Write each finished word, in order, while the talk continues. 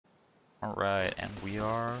Alright, and we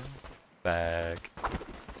are back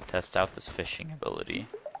to test out this fishing ability.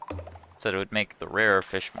 Said it would make the rarer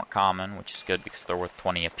fish more common, which is good because they're worth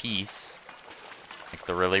 20 apiece. Like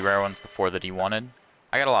the really rare ones, the 4 that he wanted.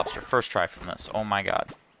 I got a lobster, first try from this. Oh my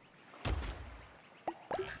god.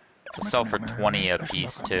 It'll sell for 20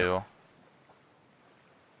 apiece too.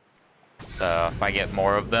 So if I get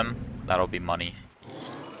more of them, that'll be money.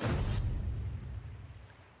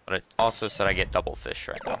 But it also said I get double fish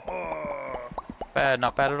right now. Bad,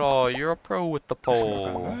 not bad at all. You're a pro with the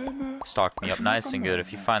pole. Stock me up nice and good.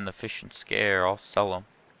 If you find the fish and scare, I'll sell them.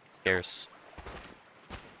 Scarce.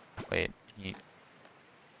 Wait,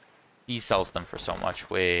 he sells them for so much.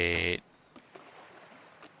 Wait.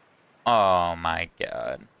 Oh my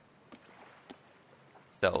god.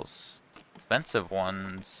 Sells expensive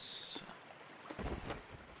ones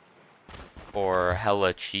for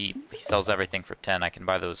hella cheap. He sells everything for 10. I can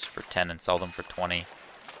buy those for 10 and sell them for 20.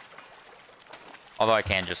 Although I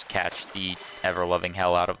can just catch the ever-loving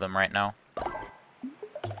hell out of them right now.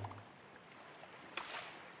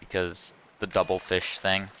 Because the double fish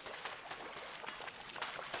thing.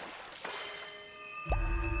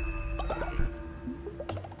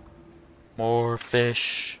 More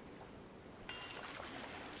fish.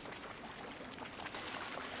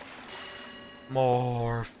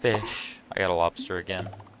 More fish. I got a lobster again.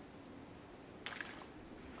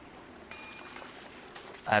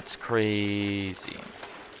 That's crazy.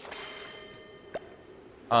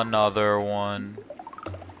 Another one.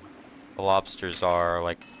 The lobsters are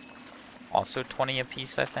like also 20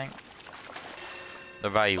 apiece, I think. The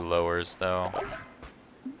value lowers though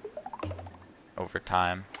over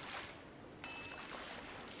time.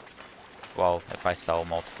 Well, if I sell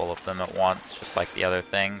multiple of them at once, just like the other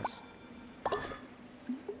things.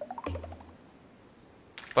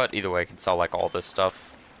 But either way, I can sell like all this stuff.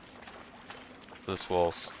 This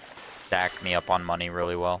will stack me up on money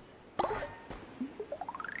really well. I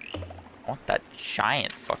want that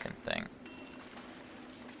giant fucking thing.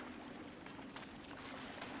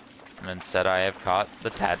 And instead I have caught the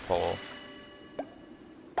tadpole.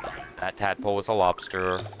 That tadpole was a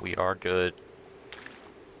lobster. We are good.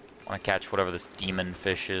 I want to catch whatever this demon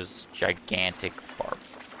fish is. Gigantic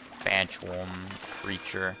gargantuan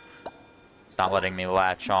creature. It's not letting me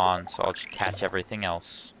latch on, so I'll just catch everything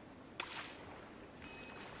else.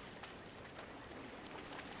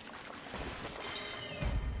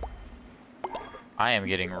 I am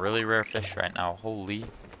getting really rare fish right now. Holy.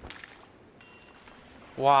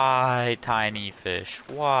 Why, tiny fish?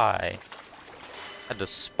 Why? Had to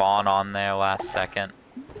spawn on there last second.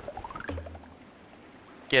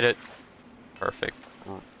 Get it. Perfect.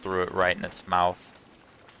 Threw it right in its mouth.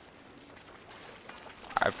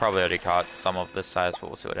 I probably already caught some of this size,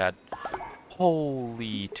 but we'll see what it had.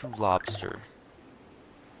 Holy, 2 lobster.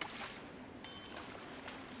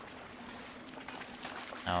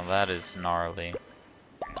 Now that is gnarly.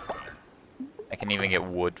 I can even get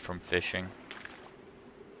wood from fishing.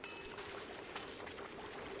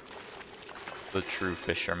 The true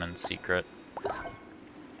fisherman's secret.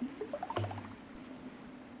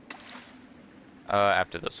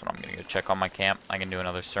 After this one, I'm gonna go check on my camp. I can do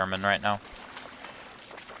another sermon right now.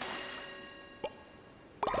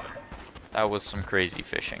 That was some crazy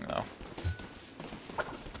fishing, though.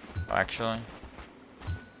 Actually,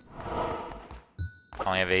 I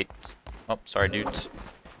only have 8. Oh, sorry, dudes.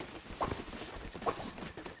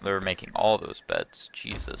 They were making all those beds.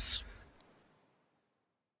 Jesus.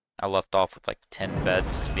 I left off with like 10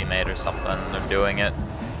 beds to be made or something, and they're doing it.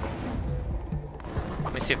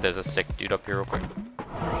 Let me see if there's a sick dude up here real quick.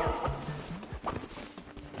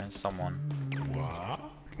 There's someone.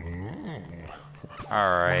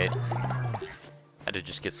 Alright. Had to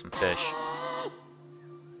just get some fish.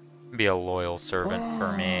 Be a loyal servant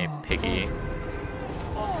for me, piggy.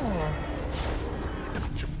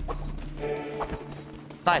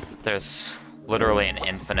 It's nice that there's literally an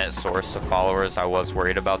infinite source of followers. I was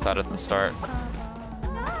worried about that at the start.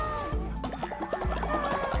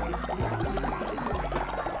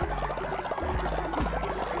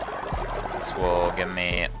 This will give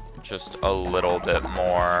me just a little bit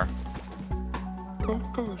more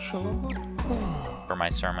for my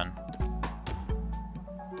sermon.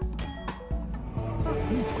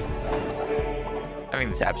 Having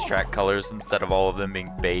these abstract colors instead of all of them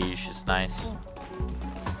being beige is nice.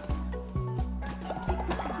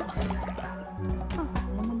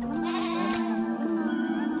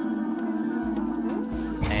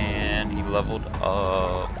 And he leveled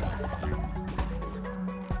up.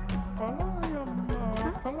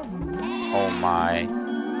 Oh my.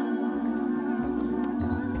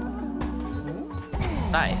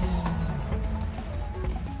 Nice.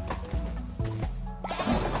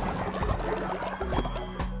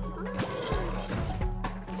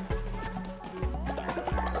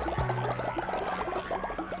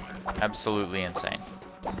 Absolutely insane.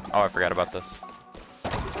 Oh, I forgot about this.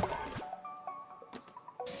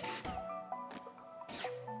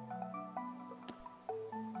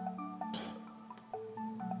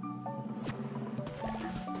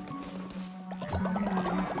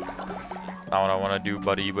 Not what I want to do,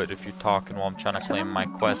 buddy, but if you're talking while I'm trying to claim my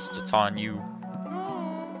quest, it's on you.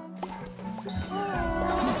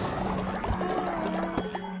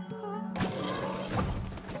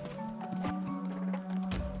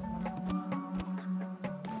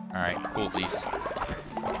 Alright, coolsies.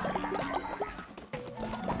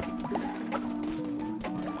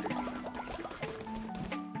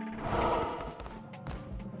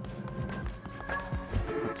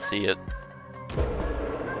 Let's see it.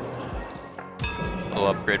 Little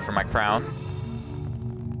upgrade for my crown.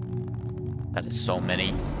 That is so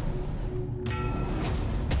many.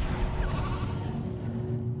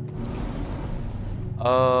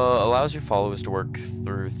 Allows your followers to work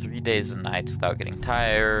through 3 days and nights without getting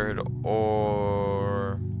tired,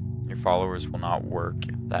 or your followers will not work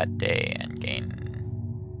that day and gain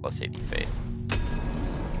plus 80 faith. I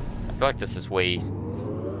feel like this is way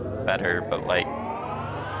better, but like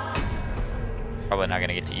probably not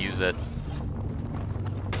gonna get to use it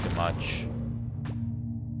too much.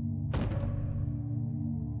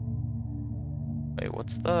 Wait,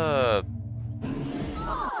 what's the...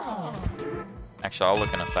 Actually, I'll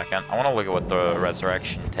look in a second. I want to look at what the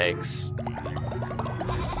resurrection takes.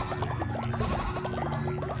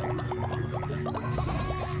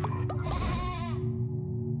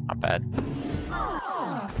 Not bad.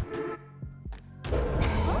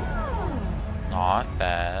 Not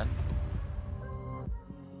bad.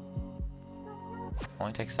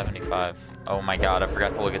 Only takes 75. Oh my god, I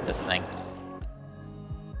forgot to look at this thing.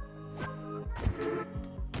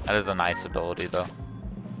 That is a nice ability, though.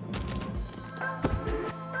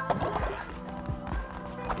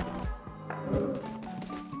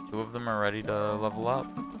 Two of them are ready to level up.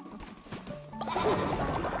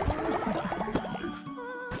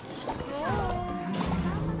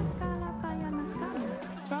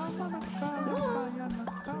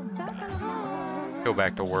 Go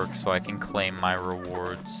back to work so I can claim my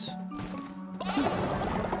rewards.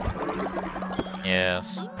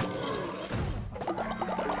 Yes.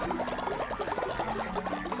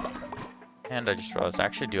 And I just realized I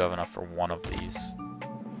actually do have enough for one of these.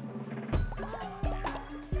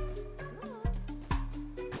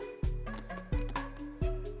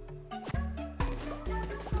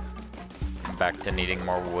 I'm back to needing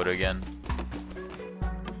more wood again.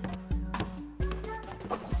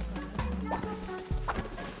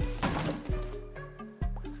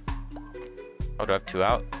 Oh, do I have 2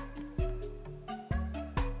 out?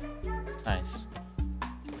 Nice.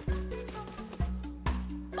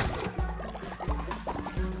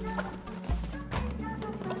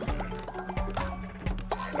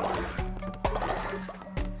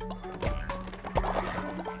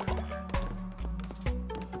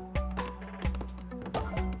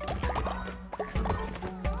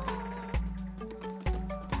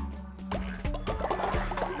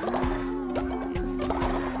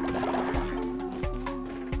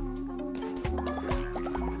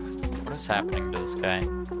 What's happening to this guy?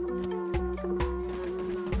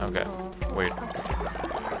 Okay, weird.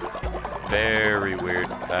 Very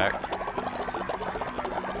weird, in fact.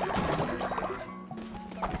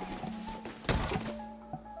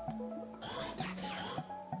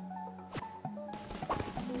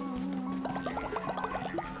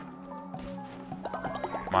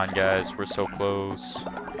 Come on, guys, we're so close.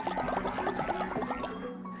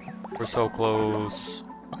 We're so close.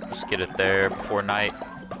 Just get it there before night.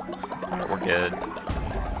 We're good.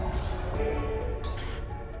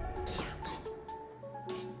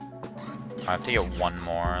 I have to get one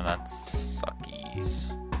more. That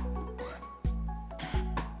suckies.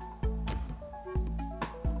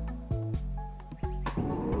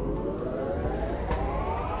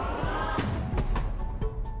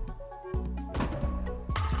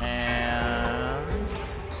 And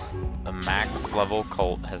the max level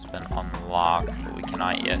cult has been unlocked, but we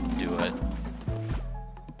cannot yet do it.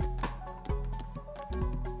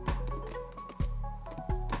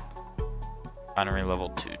 Refinery level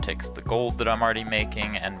 2 takes the gold that I'm already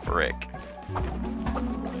making and brick.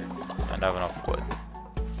 And I have enough wood.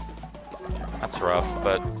 That's rough,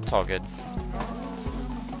 but it's all good.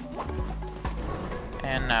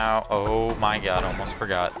 And now, oh my god, almost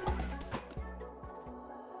forgot.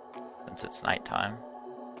 Since it's nighttime.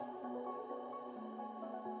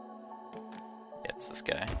 Yeah, it's this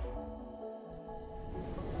guy.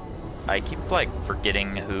 I keep, like,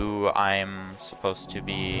 forgetting who I'm supposed to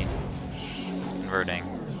be converting.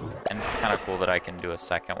 And It's kind of cool that I can do a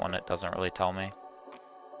second one. It doesn't really tell me.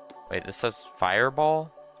 Wait, this says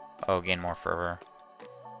fireball? Oh, gain more fervor.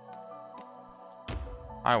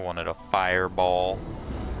 I wanted a fireball.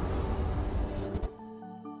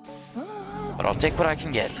 But I'll take what I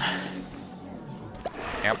can get.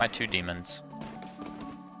 I got my 2 demons.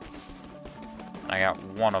 I got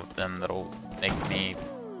one of them that'll make me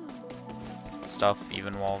stuff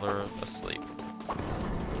even while they're asleep.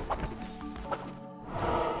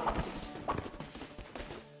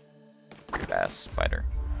 Weird ass spider.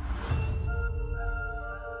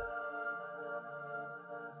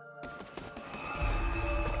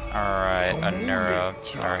 Alright, Anura,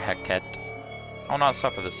 or Heket. I will not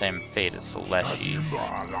suffer the same fate as Leshi.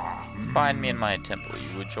 Find me in my temple,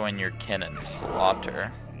 you will join your kin in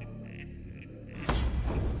slaughter.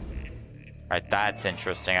 Alright, that's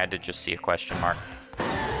interesting. I did just see a question mark. I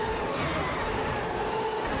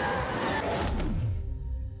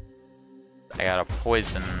got a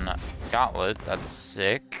poison gauntlet, that's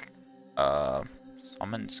sick.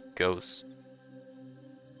 Summons ghost.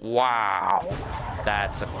 Wow,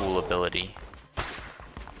 that's a cool ability.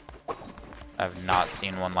 I've not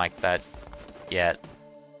seen one like that yet.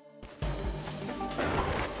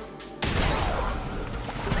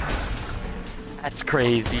 That's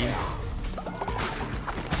crazy.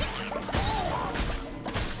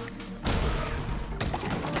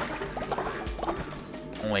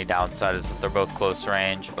 Only downside is that they're both close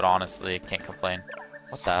range, but honestly, I can't complain.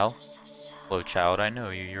 What the hell? Hello, child, I know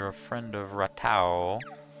you. You're a friend of Ratau.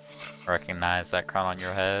 Recognize that crown on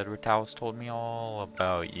your head. Ratau's told me all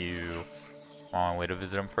about you. On my way to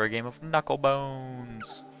visit him for a game of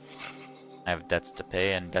knucklebones. I have debts to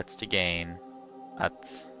pay and debts to gain.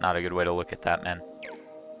 That's not a good way to look at that, man.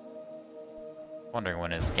 Wondering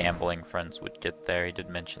when his gambling friends would get there. He did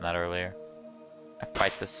mention that earlier. I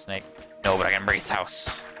fight this snake. No, but I can break its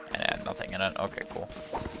house. And it had nothing in it. Okay, cool.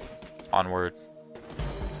 Onward.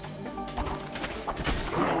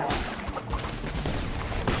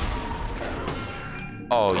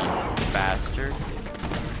 Oh, you bastard.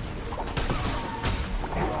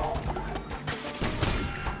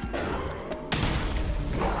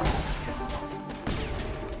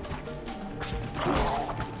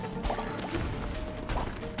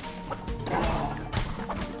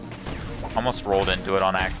 Almost rolled into it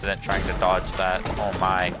on accident trying to dodge that. Oh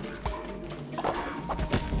my.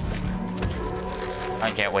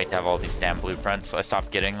 I can't wait to have all these damn blueprints, so I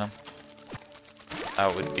stopped getting them.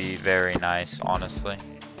 That would be very nice, honestly.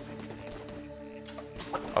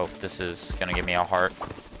 Oh, this is gonna give me a heart.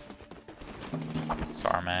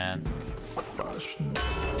 Starman.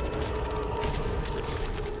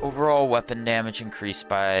 Overall weapon damage increased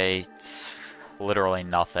by literally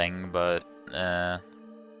nothing, but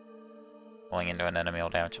pulling into an enemy will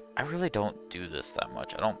damage. I really don't do this that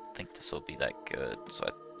much. I don't think this will be that good, so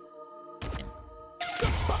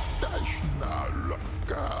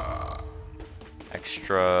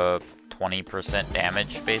extra 20%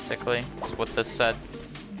 damage, basically, is what this said.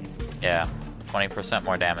 Yeah, 20%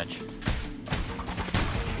 more damage.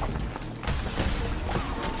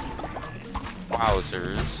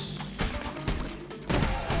 Wowzers.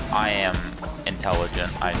 I am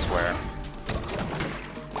intelligent, I swear.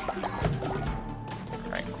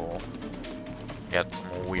 Alright, cool. Got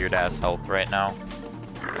some weird ass health right now.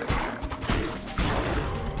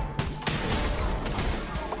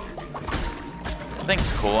 This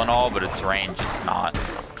thing's cool and all, but its range is not.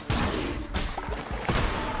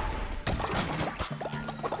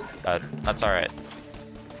 That's alright.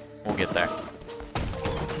 We'll get there.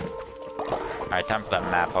 Alright, time for that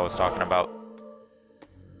map I was talking about.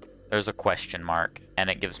 There's a question mark, and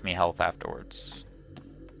it gives me health afterwards.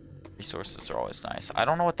 Resources are always nice. I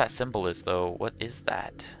don't know what that symbol is, though. What is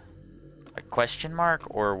that? A question mark,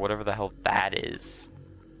 or whatever the hell that is?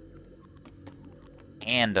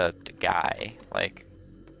 And a guy, like...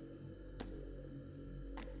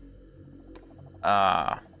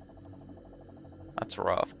 That's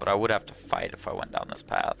rough, but I would have to fight if I went down this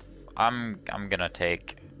path. I'm gonna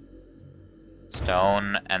take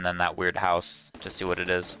stone and then that weird house to see what it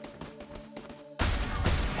is.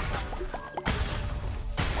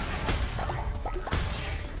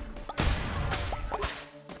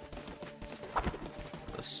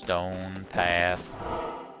 The stone path.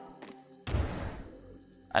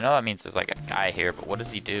 I know that means there's like a guy here, but what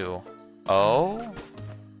does he do? Oh?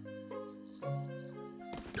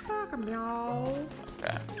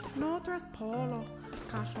 Okay.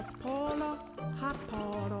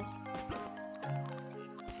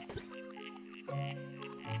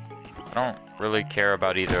 I don't really care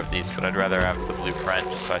about either of these, but I'd rather have the blueprint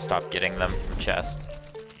just so I stop getting them from chests.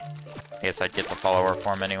 I guess I'd get the follower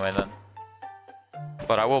form anyway then.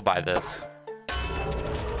 But I will buy this.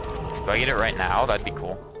 Do I get it right now? That'd be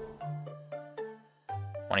cool.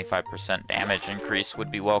 25% damage increase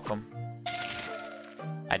would be welcome.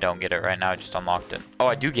 I don't get it right now, I just unlocked it. Oh,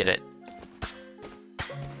 I do get it.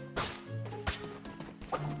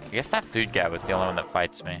 I guess that food guy was the only one that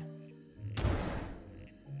fights me.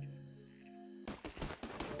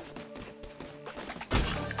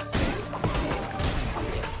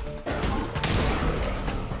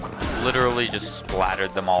 Literally just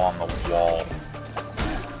splattered them all on the wall.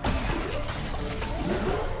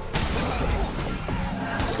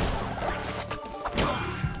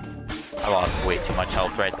 I lost way too much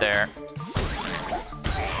health right there.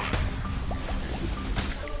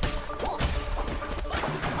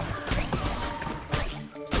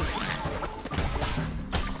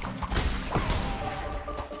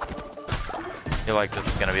 I feel like this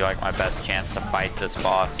is gonna be like my best chance to fight this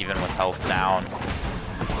boss even with health down.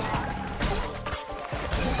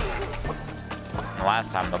 And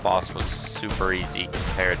last time the boss was super easy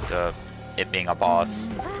compared to it being a boss.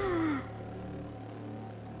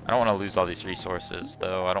 I don't want to lose all these resources,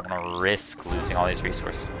 though. I don't want to risk losing all these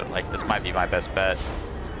resources, but like this might be my best bet.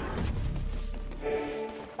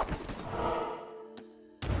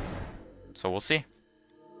 So we'll see.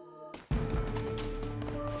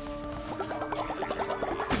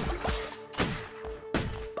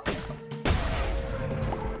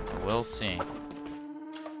 We'll see.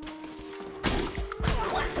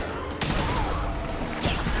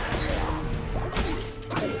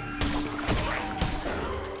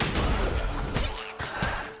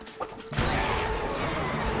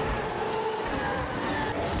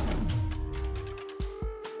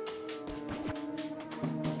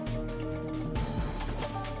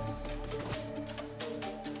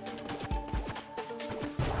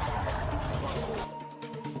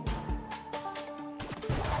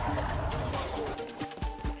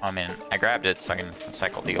 I mean, I grabbed it so I can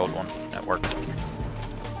recycle the old one. That worked.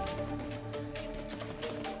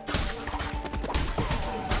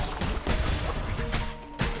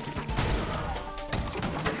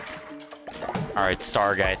 Alright,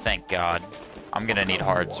 Star Guy, thank God. I'm gonna need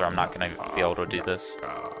hearts or I'm not gonna be able to do this.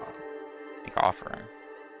 Make offering.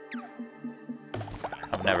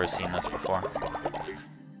 I've never seen this before.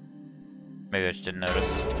 Maybe I just didn't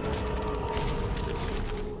notice.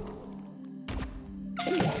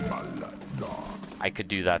 I could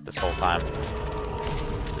do that this whole time.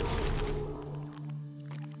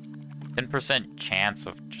 10% chance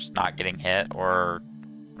of just not getting hit, or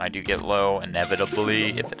when I do get low,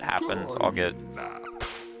 inevitably, if it happens, I'll get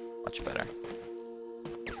much better.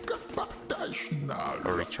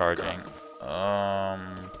 Or recharging.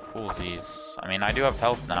 Coolsies. I mean, I do have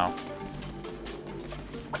health now.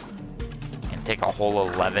 Can take a whole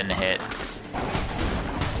 11 hits.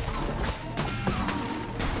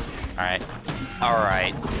 Alright.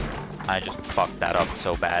 Alright. I just fucked that up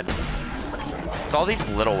so bad. It's all these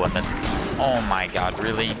little women. Oh my god,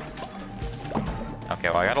 really? Okay,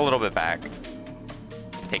 well I got a little bit back.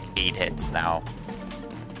 Take 8 hits now.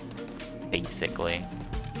 Basically.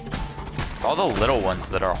 It's all the little ones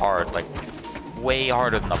that are hard, like way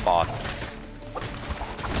harder than the bosses.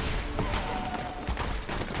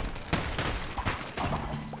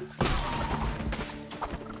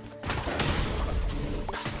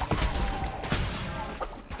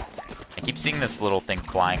 I keep seeing this little thing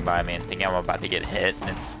flying by me and thinking I'm about to get hit, and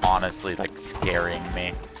it's honestly like scaring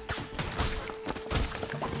me.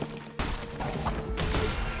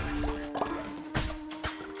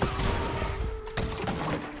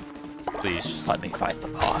 Please just let me fight the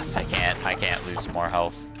boss. I can't lose more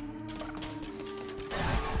health.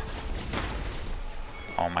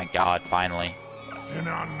 Oh my god, finally.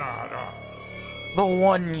 The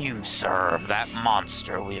one you serve, that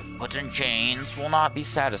monster we have put in chains, will not be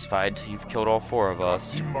satisfied till you've killed all 4 of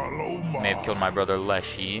us. You may have killed my brother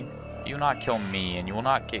Leshy. You will not kill me, and you will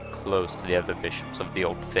not get close to the other bishops of the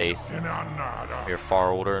old faith. We are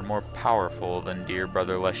far older and more powerful than dear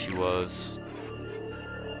brother Leshy was.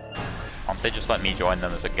 Why don't they just let me join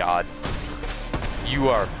them as a god? You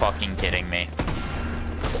are fucking kidding me.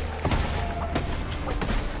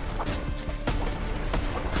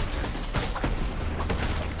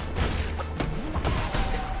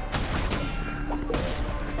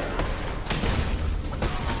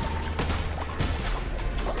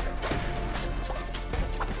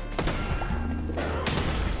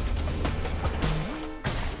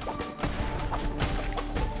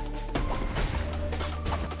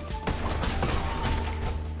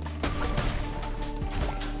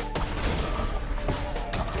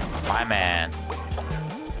 My man.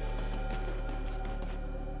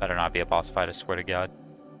 Better not be a boss fight, I swear to God.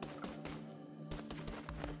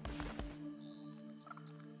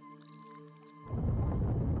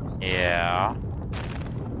 Yeah.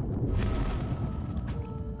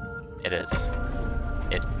 It is.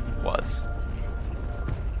 It was.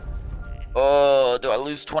 Oh, do I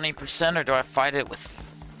lose 20% or do I fight it with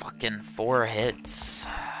fucking 4 hits?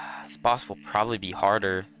 This boss will probably be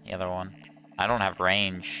harder, the other one. I don't have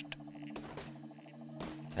ranged.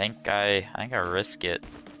 I think I risk it.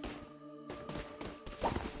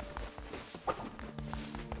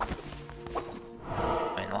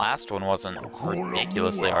 I mean, the last one wasn't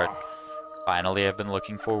ridiculously hard. Finally, I've been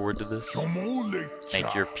looking forward to this.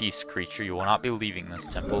 Make your peace, creature. You will not be leaving this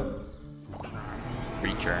temple.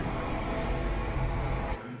 Creature.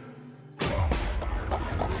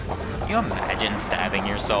 Can you imagine stabbing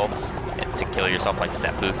yourself to kill yourself like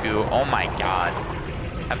seppuku? Oh my god.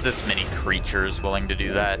 Have this many creatures willing to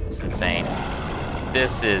do that? It's insane.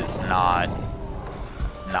 This is not.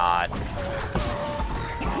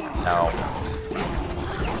 No.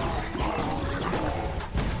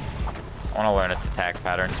 I want to learn its attack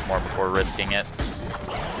patterns more before risking it.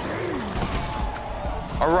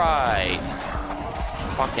 Alright.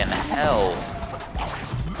 Fucking hell.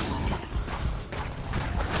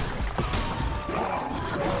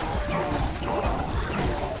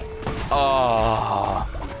 Oh.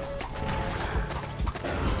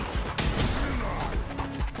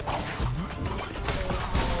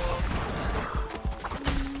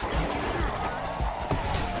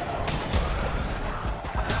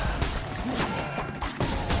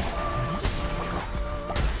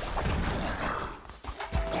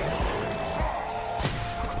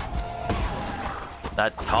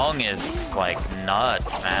 That tongue is like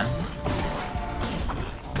nuts, man.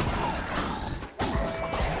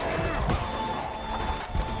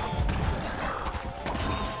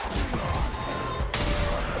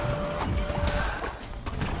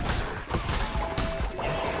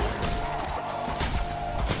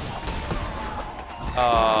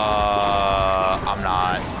 I'm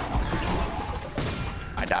not.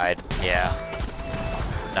 I died. Yeah.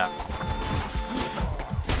 No.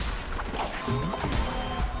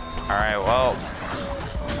 Alright, well.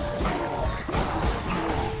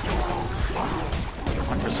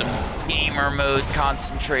 Time for some gamer mode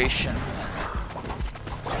concentration.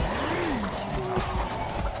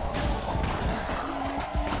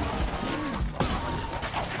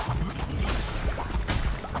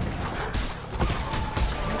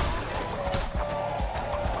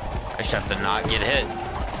 I just have to not get hit.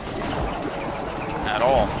 At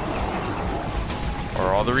all.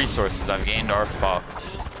 Or all the resources I've gained are fucked.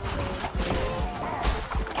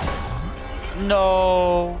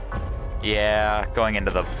 No. Yeah, going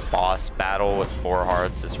into the boss battle with 4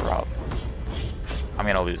 hearts is rough. I'm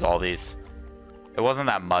gonna lose all these. It wasn't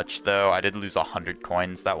that much though. I did lose 100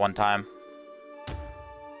 coins that one time.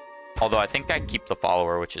 Although I think I keep the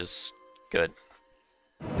follower, which is good.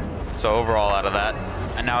 So overall out of that,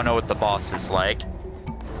 I now know what the boss is like.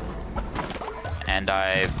 And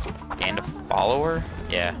I've gained a follower?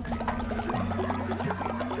 Yeah.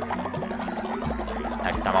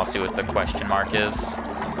 Next time I'll see what the question mark is.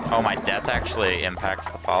 Oh, my death actually impacts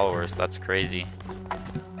the followers. That's crazy.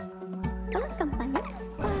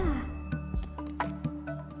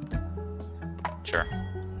 Sure.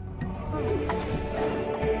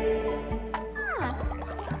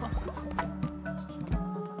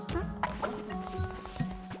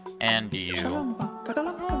 And you.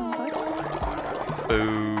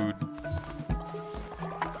 Food.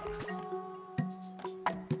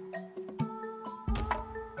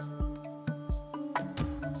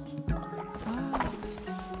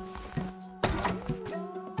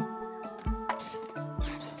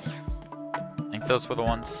 I think those were the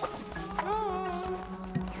ones.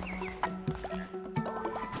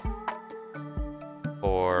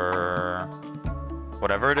 Or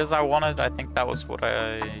whatever it is I wanted, I think that was what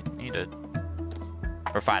I needed.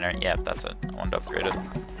 Refinery, yeah, that's it. I wanted to upgrade it.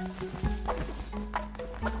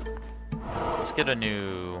 Let's get a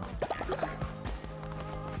new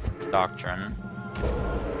doctrine,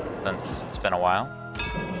 since it's been a while.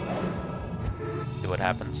 See what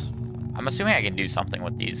happens. I'm assuming I can do something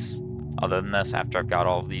with these other than this after I've got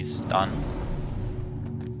all of these done.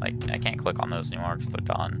 Like, I can't click on those anymore because they're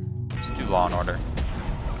done. Just do Law and Order.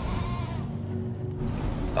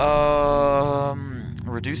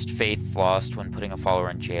 Reduced faith lost when putting a follower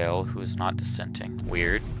in jail who is not dissenting.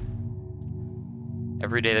 Weird.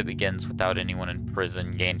 Every day that begins without anyone in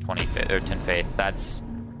prison, gain 10 faith. That's...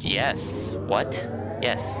 yes. What?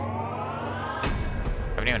 Yes. I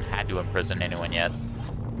haven't even had to imprison anyone yet.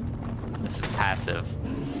 This is passive.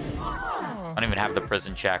 I don't even have the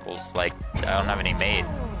prison shackles. Like, I don't have any made.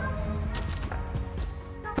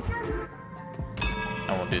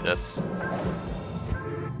 And we'll do this.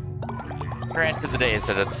 Granted, the day is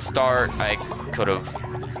at its start. I could have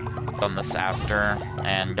done this after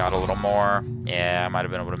and got a little more. Yeah, I might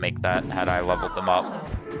have been able to make that had I leveled them up.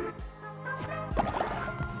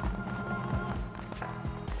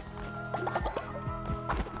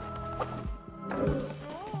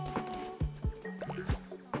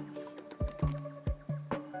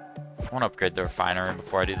 I want to upgrade the refinery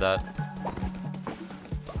before I do that.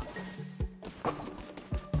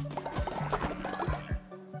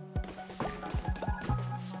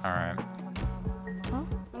 Alright.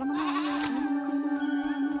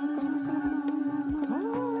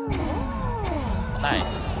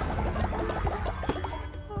 Nice.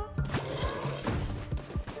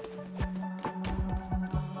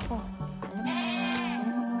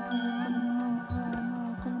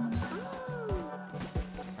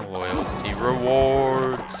 Loyalty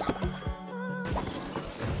rewards.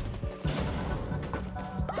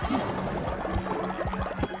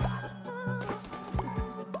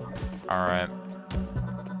 Alright.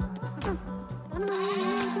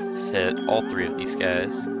 Let's hit all 3 of these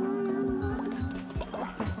guys.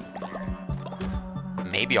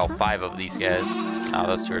 Maybe all 5 of these guys. Oh,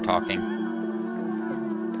 that's who we're talking.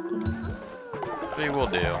 3 will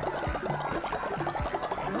do.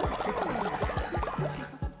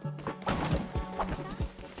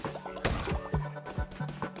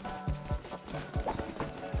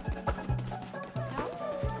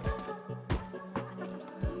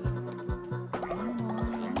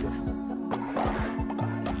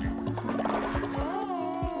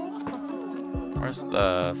 Where's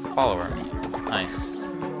the follower meat? Nice.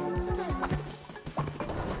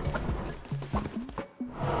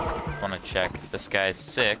 Want to check if this guy's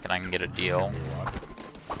sick and I can get a deal.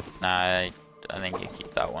 Nah, I think you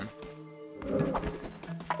keep that one.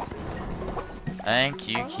 I think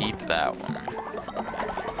you keep that one.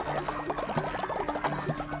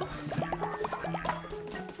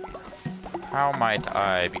 How might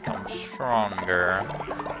I become stronger?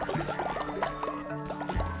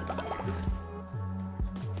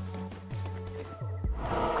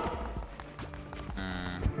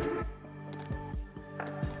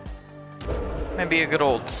 Maybe a good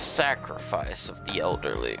old sacrifice of the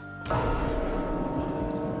elderly.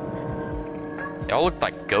 They all looked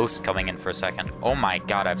like ghosts coming in for a second. Oh my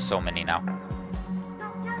god, I have so many now.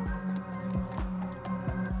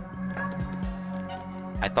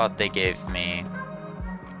 I thought they gave me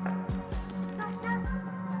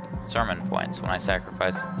sermon points when I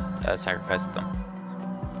sacrificed them.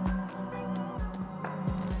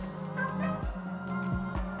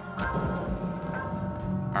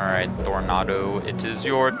 Alright, Tornado, it is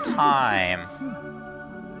your time.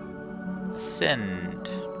 Ascend.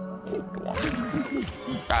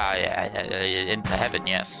 Ah, yeah, into heaven,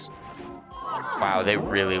 yes. Wow, they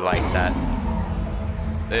really like that.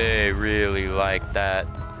 They really like that.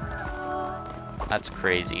 That's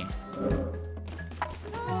crazy.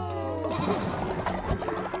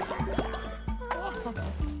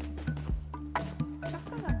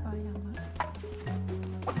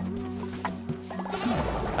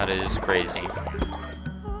 That is crazy.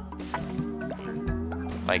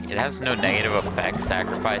 Like, it has no negative effect,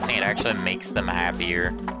 sacrificing. It actually makes them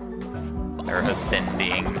happier. They're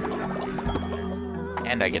ascending.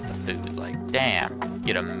 And I get the food. Like, damn.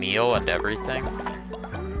 Get a meal and everything.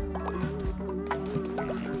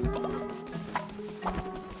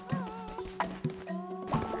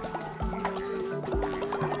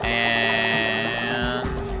 And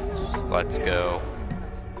let's go.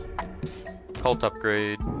 Cult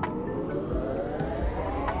upgrade.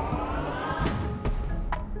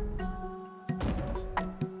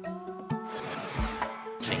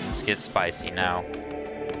 Things get spicy now.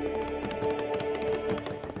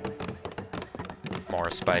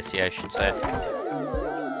 More spicy, I should say.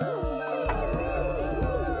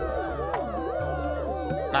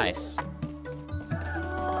 Nice.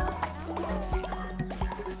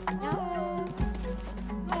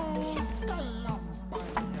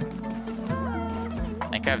 I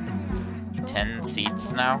think I have 10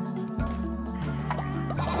 seats now.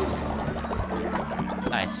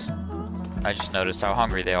 Nice. I just noticed how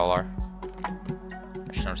hungry they all are.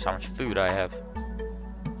 I just noticed how much food I have.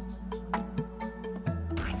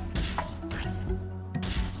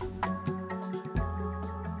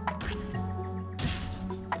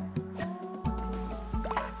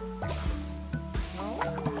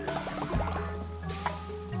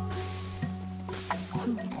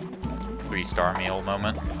 Three-star meal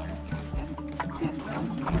moment.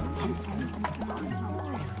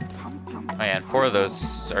 Oh yeah, and 4 of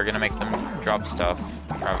those are gonna make them drop stuff.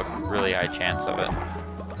 Or have a really high chance of it.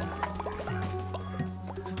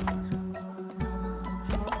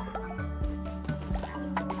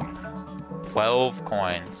 $12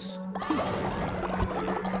 coins.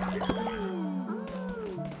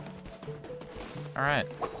 Alright.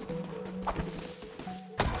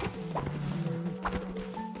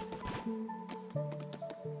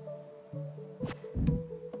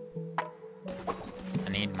 I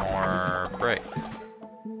need more brick.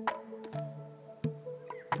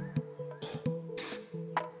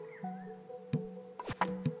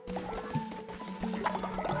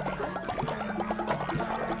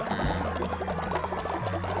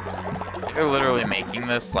 They're literally making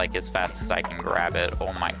this like as fast as I can grab it.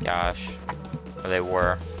 Oh my gosh. Or they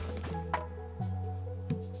were.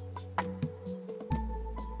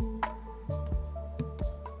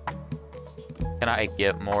 Can I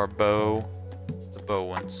get more bow? The bow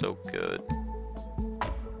one's so good.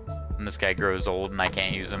 When this guy grows old and I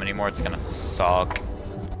can't use him anymore, it's gonna suck.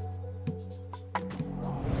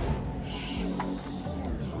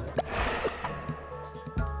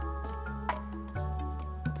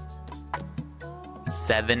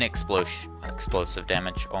 Seven explosive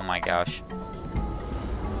damage. Oh my gosh.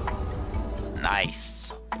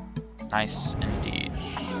 Nice. Nice indeed.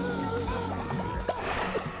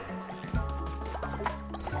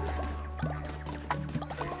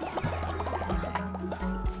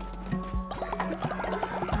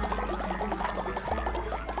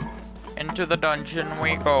 Into the dungeon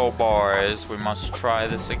we go, boys. We must try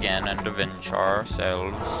this again and avenge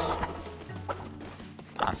ourselves.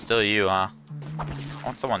 Ah, still you, huh? I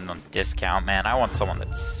want someone on discount, man. I want someone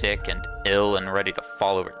that's sick and ill and ready to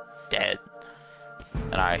fall over dead.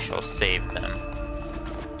 And I shall save them.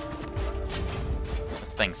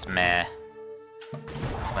 This thing's meh.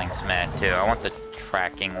 This thing's meh, too. I want the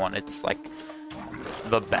tracking one. It's, like,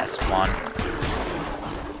 the best one.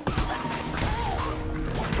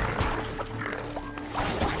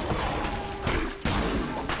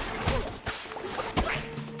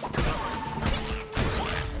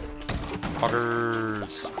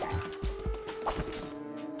 Butters.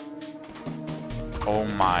 Oh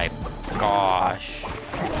my gosh.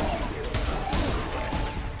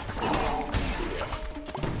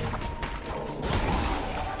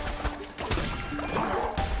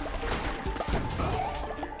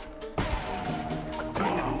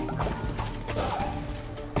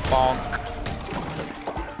 Bonk.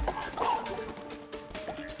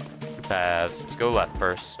 Two paths. Let's go left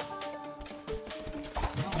first.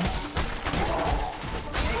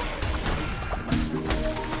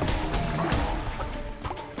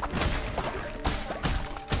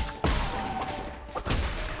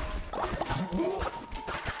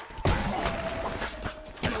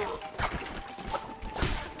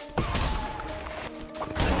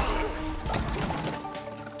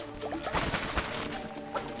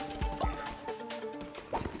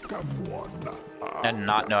 I did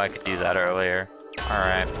not know I could do that earlier.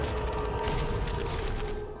 Alright.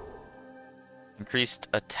 Increased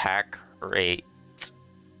attack rate.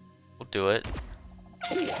 We'll do it.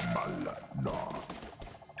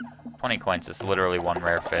 20 coins is literally one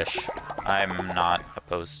rare fish. I'm not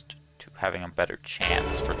opposed to having a better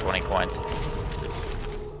chance for 20 coins.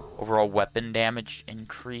 Overall weapon damage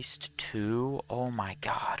increased to... Oh my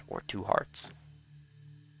god, or 2 hearts.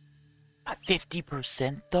 At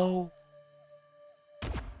 50% though?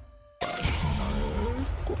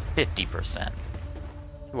 50%.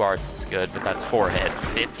 2 hearts is good, but that's 4 hits.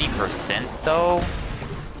 50% though?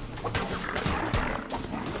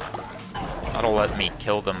 That'll let me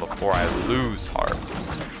kill them before I lose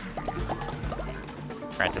hearts.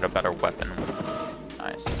 Granted, a better weapon.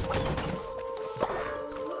 Nice.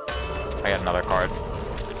 I got another card.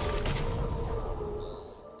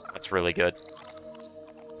 That's really good.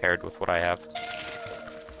 Paired with what I have.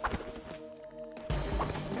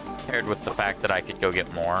 Paired with the fact that I could go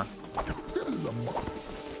get more.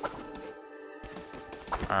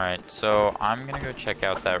 Alright, so I'm gonna go check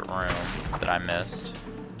out that room that I missed.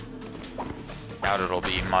 Doubt it'll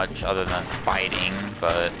be much other than fighting,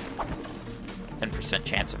 but 10%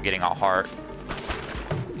 chance of getting a heart.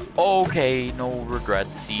 Okay, no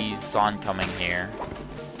regrets. He's oncoming here.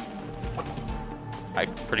 I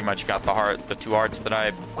pretty much got the heart, the 2 hearts that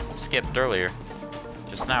I skipped earlier,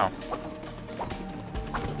 just now.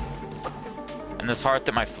 And this heart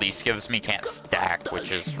that my fleece gives me can't stack,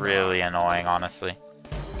 which is really annoying, honestly.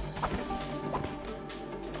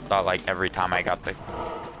 Thought like every time I got the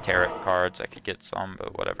tarot cards I could get some,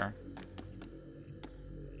 but whatever.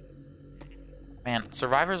 Man,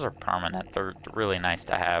 survivors are permanent. They're really nice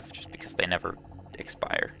to have just because they never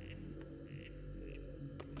expire.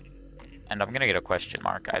 And I'm gonna get a question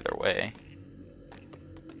mark either way.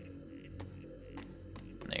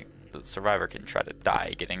 The survivor can try to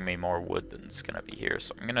die getting me more wood than's gonna be here,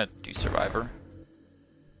 so I'm gonna do survivor.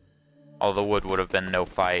 All the wood would have been no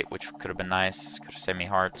fight, which could have been nice. Could have saved me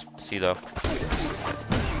hearts. We'll see though.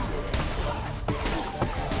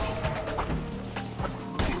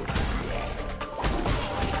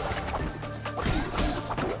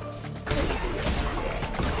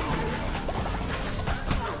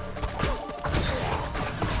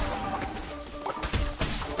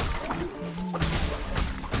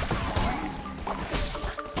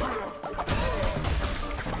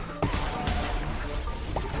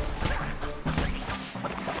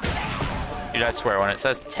 Dude, I swear, when it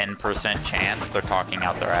says 10% chance, they're talking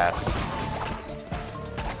out their ass.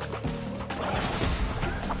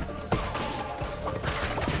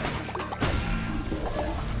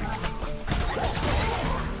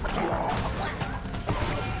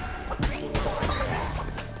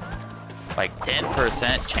 Like,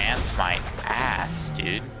 10% chance my ass,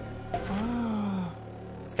 dude.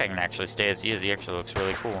 This guy can actually stay as he is. He actually looks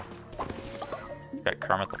really cool. Got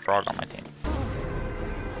Kermit the Frog on my team.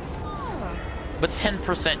 But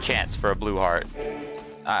 10% chance for a blue heart.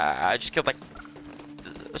 I just killed like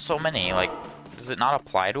so many. Like, does it not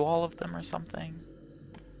apply to all of them or something?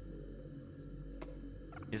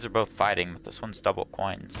 These are both fighting, but this one's double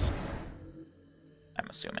coins. I'm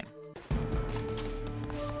assuming.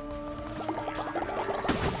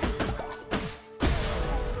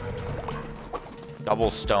 Double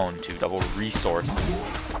stone too, double resources.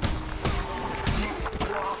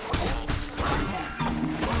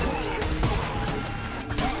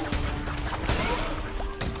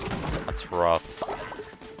 That's rough.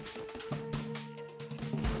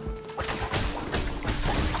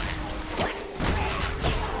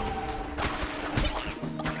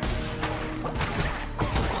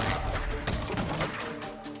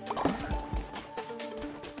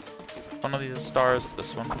 One of these is stars,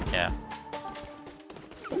 this one? Yeah.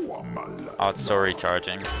 Oh, it's still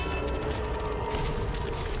recharging.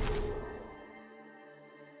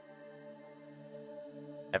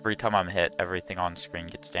 Every time I'm hit, everything on screen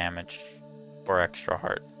gets damaged. Or extra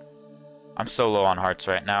heart. I'm so low on hearts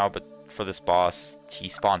right now, but for this boss, he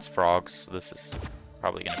spawns frogs, so this is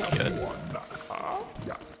probably gonna be good.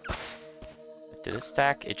 Did it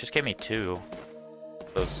stack? It just gave me 2.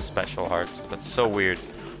 Those special hearts. That's so weird.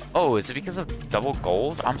 Oh, is it because of double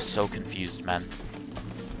gold? I'm so confused, man.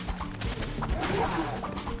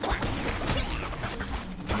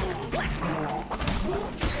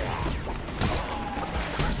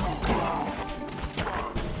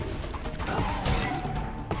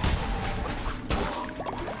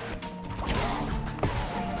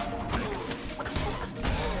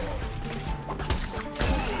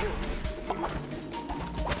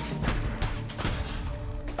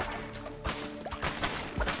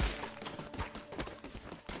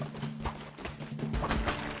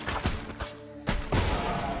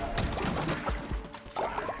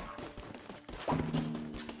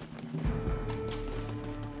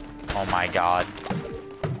 Oh my god.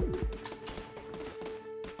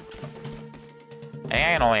 I think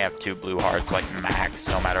I can only have 2 blue hearts, like max,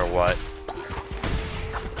 no matter what.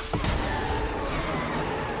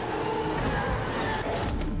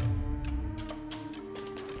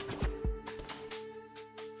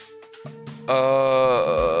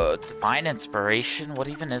 Divine Inspiration? What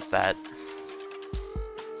even is that?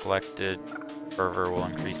 Collected Fervor will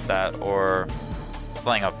increase that, or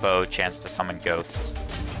playing a foe, chance to summon ghosts.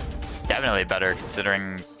 It's definitely better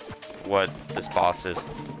considering what this boss is.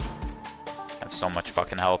 I have so much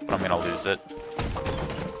fucking health, but I'm gonna lose it.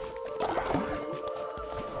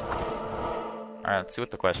 Alright, let's see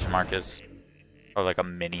what the question mark is. Or like a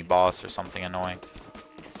mini boss or something annoying.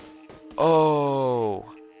 Oh!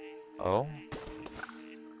 Oh?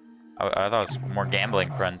 I thought it was more gambling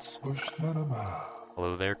friends.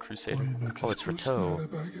 Hello there, Crusader. Oh, it's Rateau.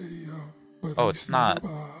 Oh, it's not.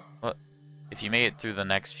 What? If you make it through the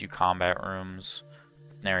next few combat rooms,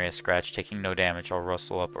 nary a scratch, taking no damage, I'll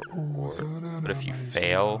rustle up a reward. But if you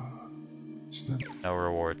fail, no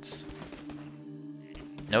rewards.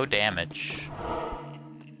 No damage.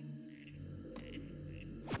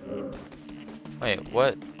 Wait,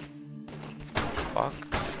 what? Fuck?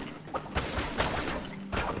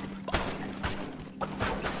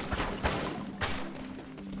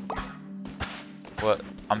 What?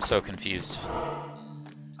 I'm so confused.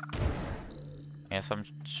 I guess I'm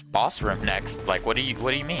boss room next. Like, what do you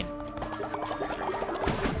mean?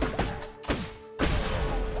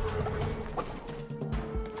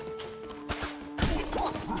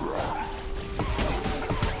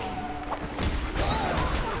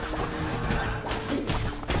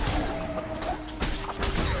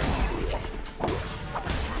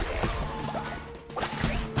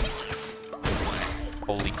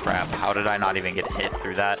 Holy crap, how did I not even get hit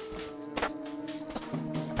through that?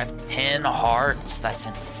 I have 10 hearts, that's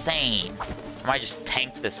insane. I might just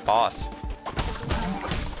tank this boss.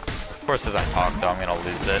 Of course, as I talk though, I'm gonna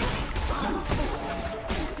lose it.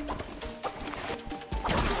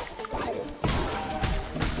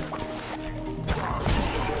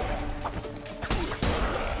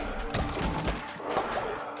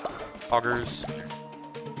 Augers.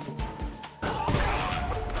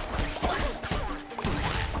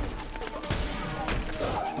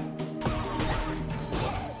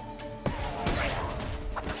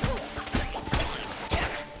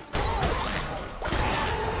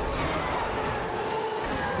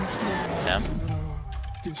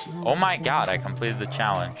 Oh my god, I completed the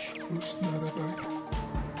challenge.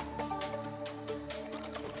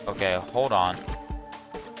 Okay, hold on.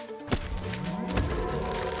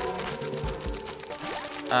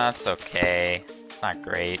 That's okay. It's not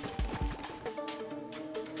great.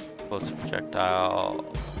 Close projectile.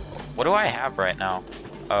 What do I have right now?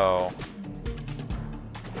 Oh.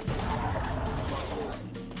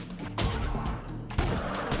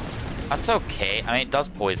 That's okay. I mean, it does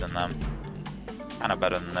poison them. Kind of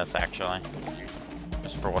better than this, actually.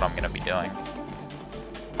 Just for what I'm going to be doing.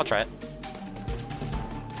 I'll try it.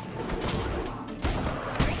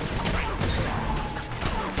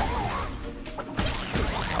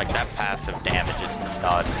 Like, that passive damage is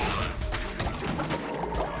nuts.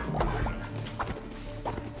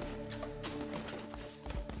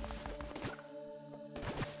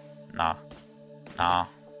 Nah. Nah.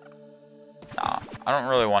 Nah. I don't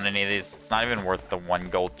really want any of these. It's not even worth the 1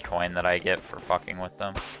 gold coin that I get for fucking with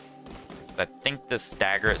them. I think this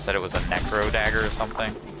dagger, it said it was a necro dagger or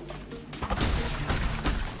something.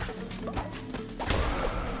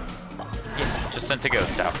 Yeah, just sent a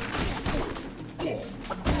ghost out.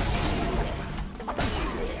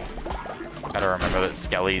 Gotta remember that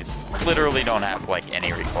skellies literally don't have, like,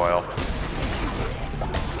 any recoil.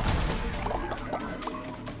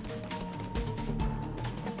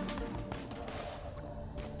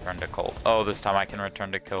 Return to cold. Oh, this time I can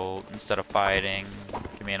return to cold instead of fighting.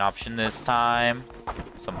 Give me an option this time.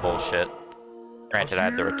 Some bullshit. Granted, I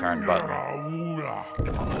had the return button.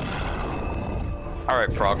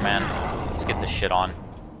 Alright, Frogman. Let's get this shit on.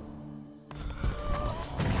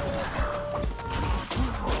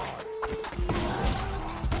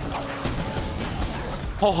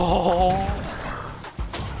 Oh.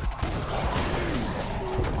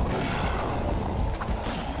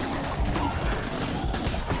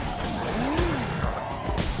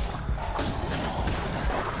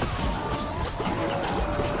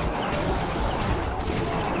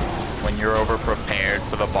 When you're over prepared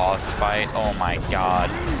for the boss fight, oh my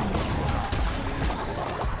god.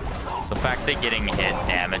 The fact that getting hit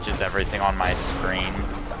damages everything on my screen.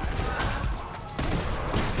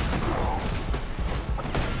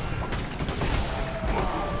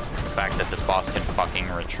 The fact that this boss can fucking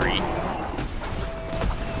retreat.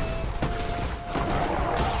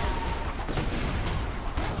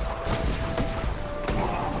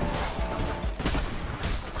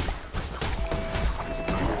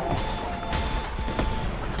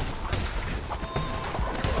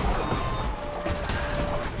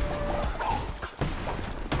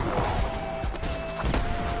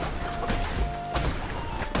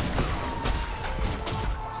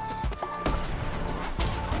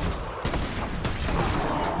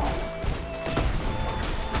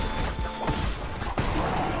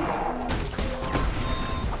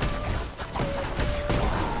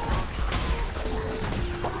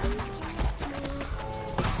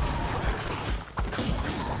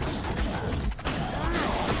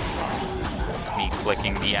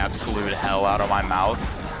 Clicking the absolute hell out of my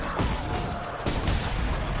mouse.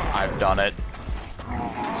 I've done it.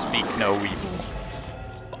 Speak no evil.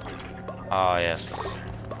 Ah, yes.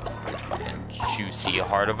 Fucking juicy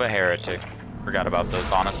heart of a heretic. Forgot about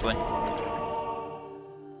those, honestly.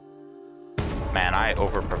 Man, I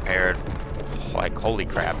over-prepared. Like, holy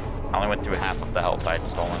crap. I only went through half of the health I had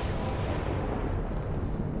stolen.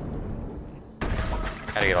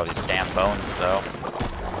 Gotta get all these damn bones, though.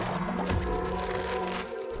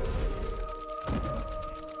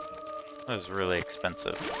 That is really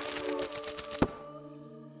expensive.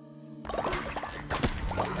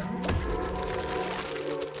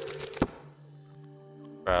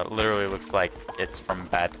 It literally looks like it's from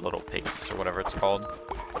Bad Little Pigs or whatever it's called.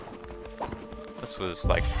 This was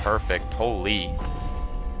like perfect. Holy.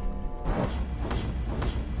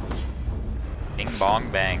 Bing bong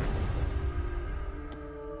bang.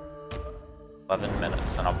 11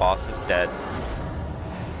 minutes and a boss is dead.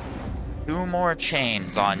 2 more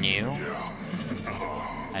chains on you.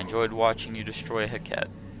 I enjoyed watching you destroy Heket.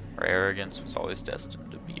 Her arrogance was always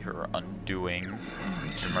destined to be her undoing.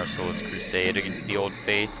 Your merciless crusade against the old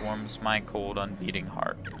faith warms my cold, unbeating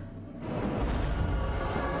heart.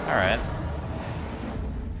 Alright.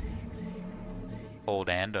 Cold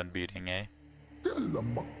and unbeating, eh?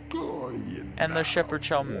 And the shepherd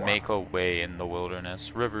shall make a way in the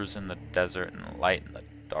wilderness, rivers in the desert, and light in the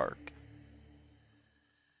dark.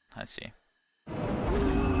 I see.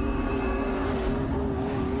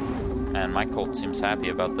 And my cult seems happy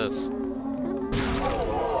about this.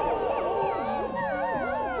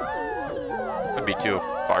 Would be too if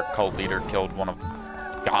our cult leader killed one of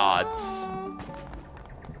God's.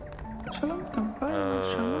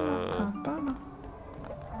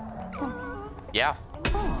 Yeah.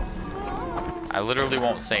 I literally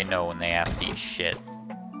won't say no when they ask to eat shit.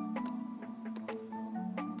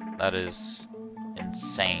 That is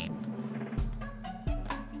insane.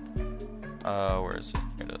 Where is it?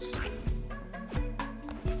 Here it is.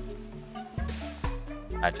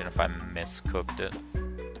 Imagine if I miscooked it.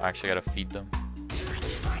 I actually gotta feed them.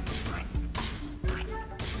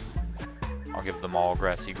 I'll give them all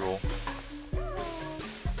grassy gruel.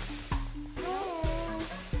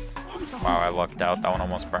 Wow, I lucked out. That one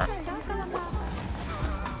almost burned.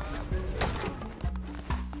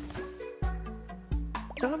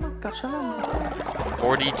 Shalom.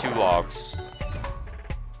 42 logs.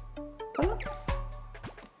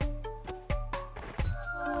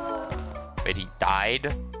 Wait, he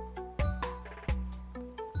died?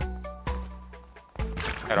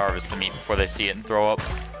 Gotta harvest the meat before they see it and throw up.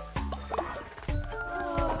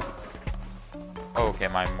 Okay,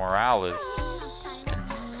 my morale is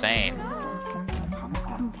insane.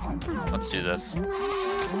 Let's do this.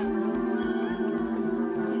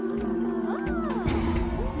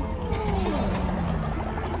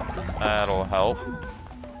 That'll help.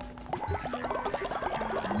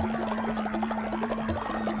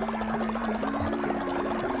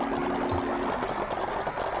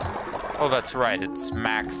 Oh, that's right, its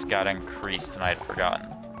max got increased and I'd forgotten.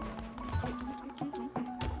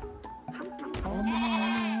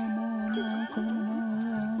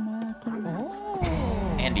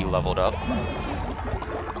 And he leveled up.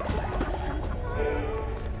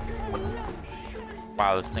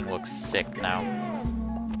 Wow, this thing looks sick now.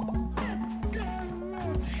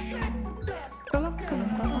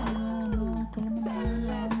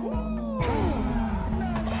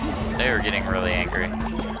 They were getting really angry.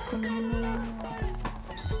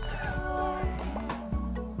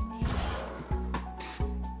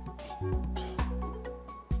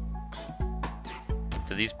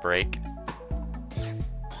 Do these break?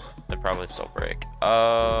 They probably still break.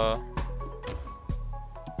 I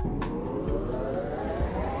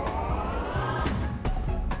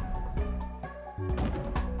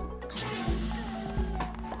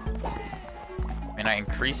mean, I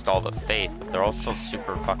increased all the faith, but they're all still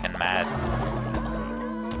super fucking mad.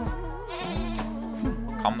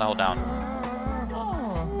 Calm the hell down.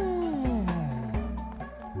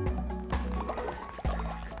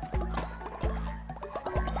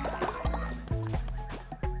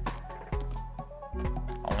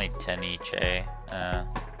 Only 10 each, eh?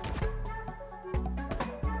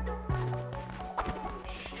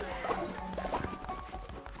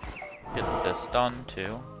 Get this done,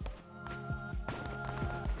 too.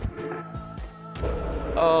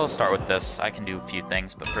 I'll start with this. I can do a few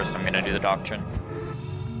things, but first I'm gonna do the doctrine.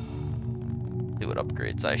 See what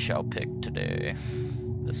upgrades I shall pick today.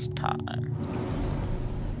 This time.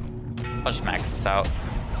 I'll just max this out.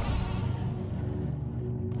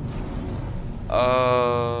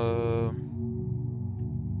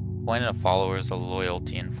 Appointed a follower as a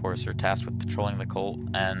loyalty enforcer tasked with patrolling the cult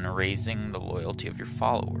and raising the loyalty of your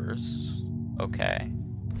followers. Okay.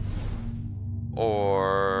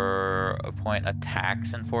 Or appoint a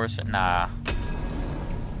tax enforcer. Nah.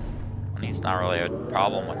 He's not really a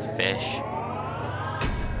problem with fish.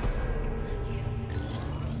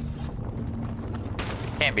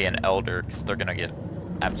 Can't be an elder because they're gonna get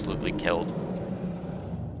absolutely killed.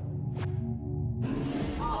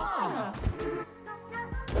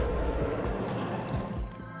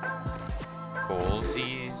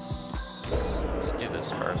 Coolsies. Let's do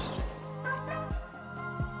this first.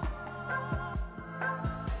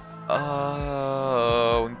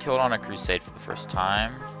 When killed on a crusade for the first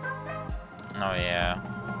time. Oh yeah.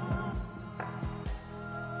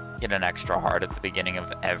 Get an extra heart at the beginning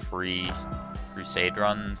of every crusade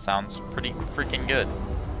run. Sounds pretty freaking good.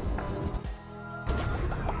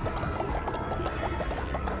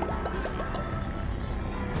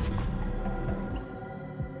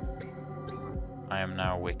 I am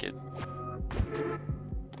now wicked.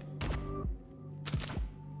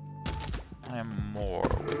 I am more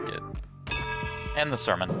wicked. And the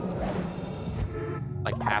sermon.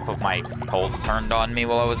 Like half of my cold turned on me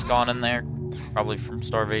while I was gone in there. Probably from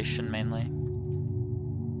starvation mainly.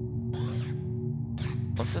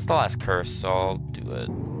 This is the last curse, so I'll do it.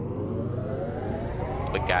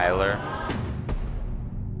 Beguiler.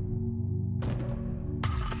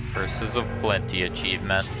 Curses of Plenty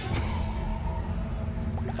achievement.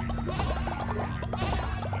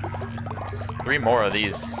 Three more of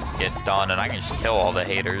these get done and I can just kill all the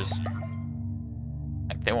haters.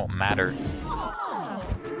 Like, they won't matter.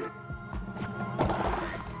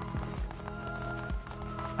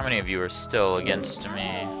 How many of you are still against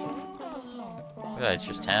me? Look at that, it's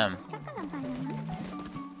just him.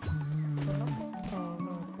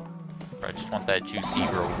 I just want that juicy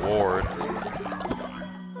reward.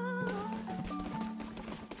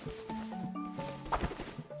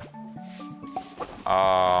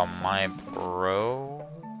 My bro...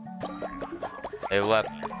 They left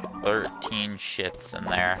 13 shits in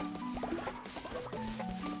there.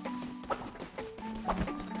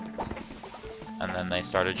 And then they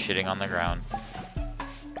started shitting on the ground.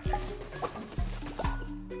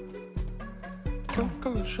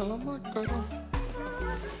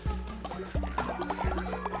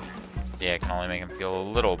 See, I can only make him feel a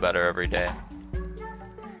little better every day.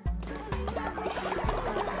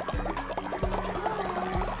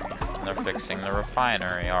 And they're fixing the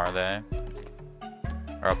refinery, are they?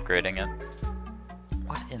 Or upgrading it.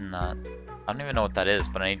 What in the... I don't even know what that is,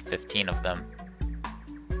 but I need 15 of them.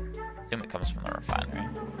 I assume it comes from the refinery.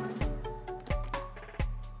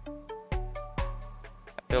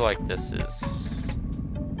 I feel like this is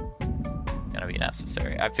gonna be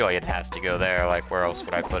necessary. I feel like it has to go there. Like, where else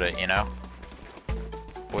would I put it, you know?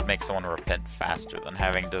 It would make someone repent faster than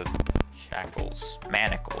having to shackles,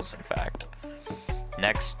 manacles, in fact,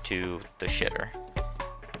 next to the shitter.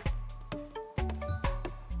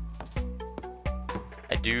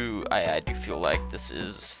 I do feel like this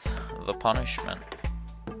is the punishment.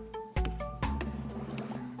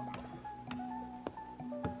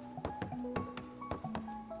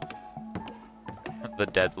 The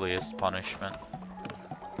deadliest punishment.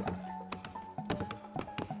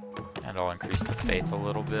 And I'll increase the faith a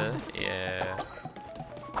little bit. Yeah.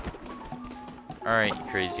 Alright, you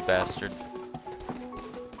crazy bastard.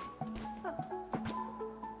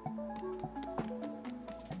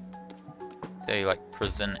 So you like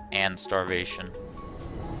prison and starvation.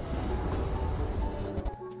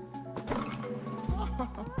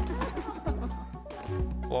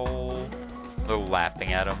 Lol. They're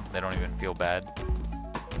laughing at him. They don't even feel bad.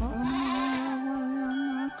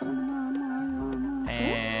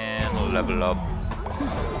 And level up.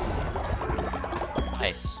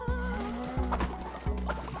 Nice.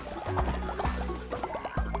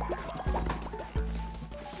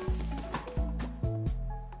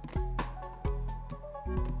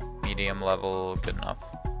 Medium level, good enough.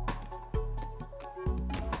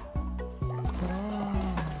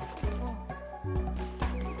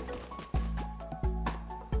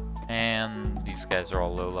 And these guys are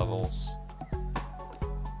all low levels.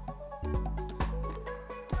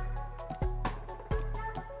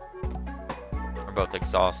 We're both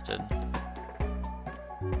exhausted.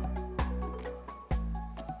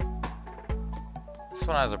 This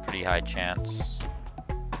one has a pretty high chance.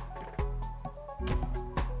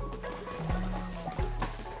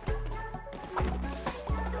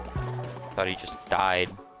 Thought he just died.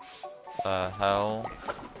 The hell?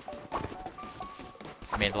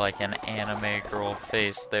 Made like an anime girl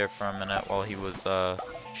face there for a minute while he was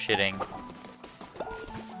shitting.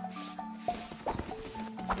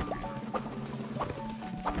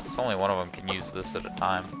 It's only one of them can use this at a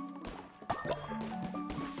time.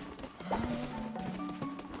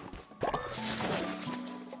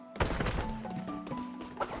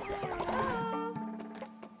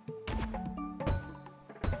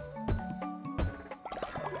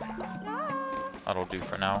 That'll do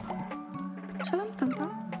for now.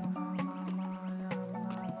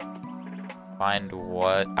 Find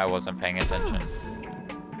what? I wasn't paying attention.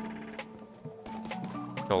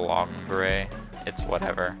 The long gray. It's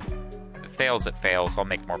whatever. If it fails, it fails. I'll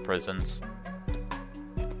make more prisons.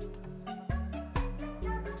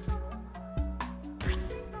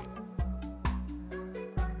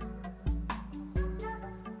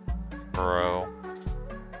 Bro.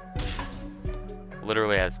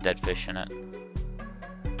 Literally has dead fish in it.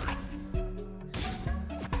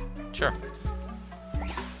 Sure.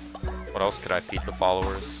 What else could I feed the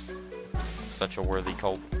followers? Such a worthy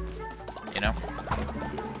cult, you know?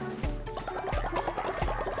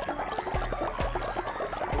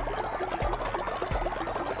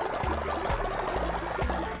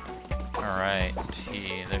 Alright,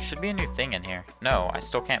 there should be a new thing in here. No, I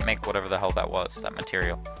still can't make whatever the hell that was, that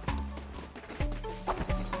material.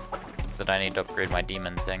 That I need to upgrade my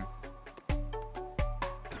demon thing.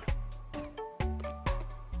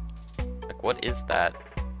 Like, what is that?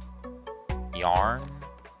 Yarn?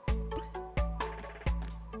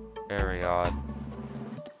 Very odd.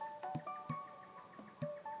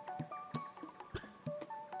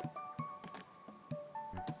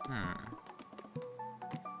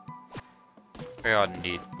 Very odd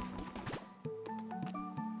indeed.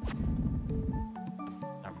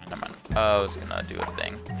 Never mind. Oh, I was gonna do a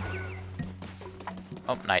thing.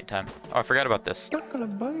 Oh, nighttime. Oh, I forgot about this. I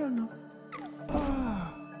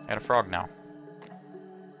got a frog now.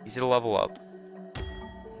 Easy to level up.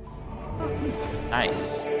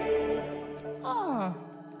 Nice.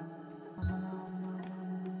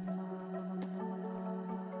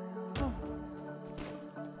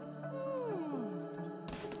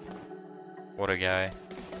 What a guy.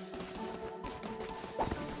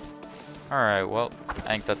 Alright, well, I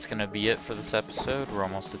think that's gonna be it for this episode. We're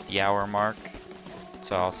almost at the hour mark.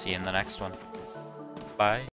 So I'll see you in the next one. Bye.